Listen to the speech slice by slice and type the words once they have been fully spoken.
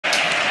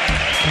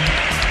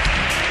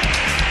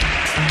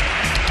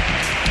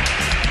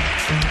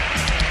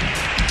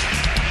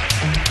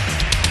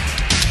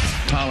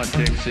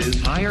Politics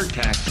is higher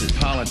taxes.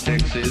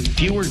 Politics is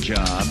fewer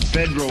jobs.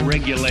 Federal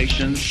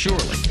regulations.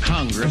 Surely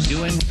Congress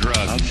doing drugs.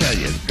 I'll tell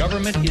you,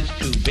 government is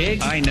too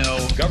big. I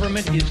know.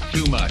 Government is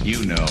too much.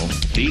 You know.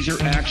 These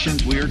are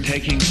actions we are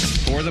taking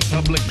for the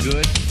public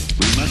good.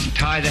 We must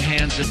tie the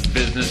hands of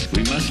business.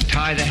 We must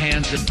tie the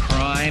hands of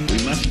crime.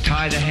 We must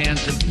tie the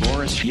hands of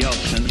Boris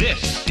Yeltsin.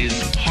 This is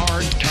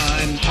hard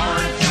times,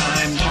 hard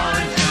times,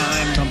 hard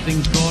times.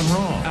 Something's going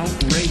wrong.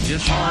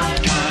 Outrageous. Hard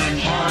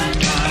times, hard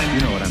times.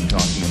 You know what I'm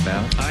talking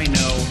about. I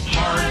know.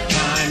 Hard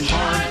times,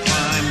 hard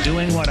times.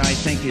 Doing what I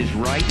think is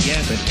right,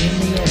 yes. But in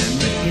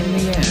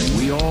the end,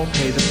 we all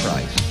pay the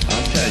price.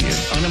 I'll tell you,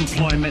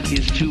 unemployment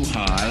is too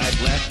high.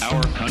 I've let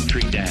our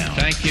country down.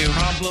 Thank you.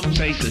 Problem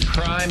faces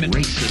crime and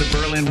racism. The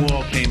Berlin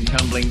Wall came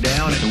tumbling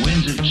down, and the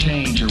winds of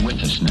change are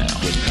with us now.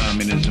 With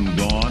communism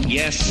gone,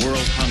 yes,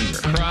 world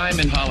hunger, crime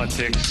and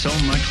politics, so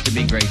much to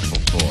be grateful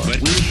for.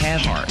 But we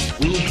have heart,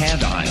 we have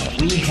style,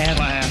 we have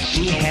class,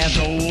 we have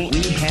soul,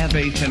 we have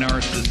faith in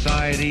our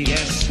society.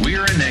 Yes,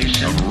 we're a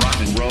nation of rock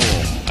and roll.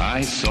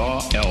 I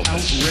saw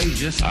Elvis.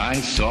 Outrageous. I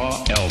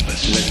saw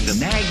Elvis. With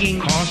the nagging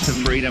cost of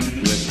freedom,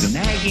 with the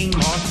nagging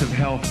cost of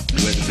health,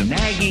 with the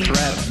nagging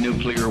threat of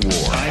nuclear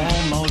war. I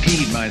almost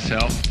peed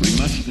myself. We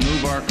must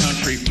move our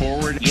country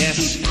forward.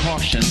 Yes, keep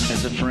caution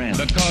as a friend.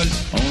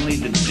 Because only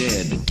the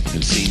dead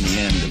have seen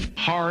the end of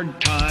hard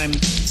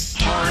times.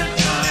 Hard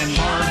times,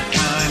 hard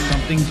times.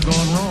 Something's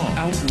gone wrong.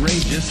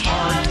 Outrageous.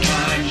 Hard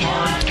times,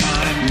 hard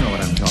times. You know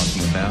what I'm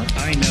talking about.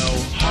 I know.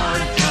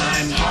 Hard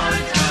times, hard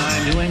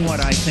times. Doing what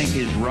I think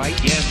is right,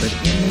 yes. But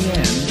in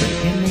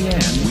the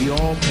end, we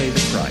all pay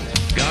the price.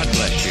 God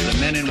bless you. The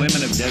men and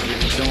women of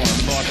Desert Storm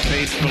fought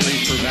faithfully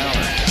for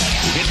valor,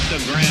 hit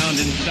the ground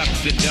and sucked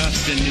the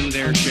dust and knew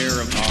their share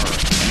of horror.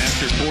 And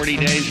after 40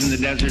 days in the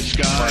desert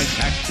sky,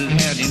 taxes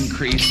had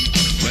increased,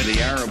 where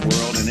the Arab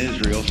world and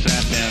Israel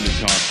sat down to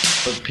talk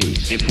of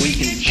peace. If we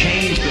can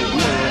change the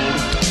world,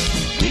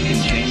 we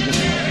can change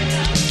America.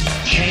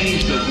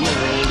 Change the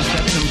world,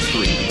 set them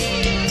free.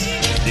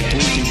 If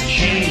we can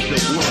change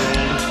the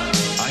world,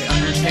 I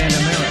understand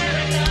America.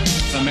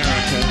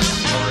 America,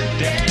 our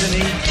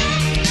destiny.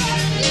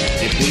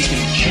 If we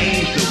can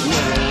change the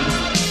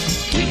world,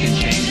 we can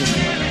change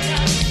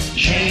America.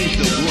 Change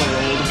the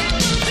world,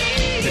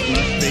 it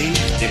must be.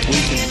 If we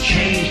can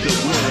change the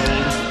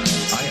world,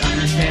 I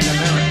understand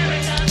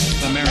America.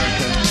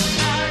 America,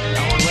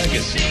 our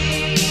legacy.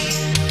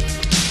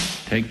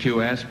 Take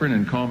 2 aspirin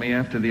and call me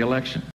after the election.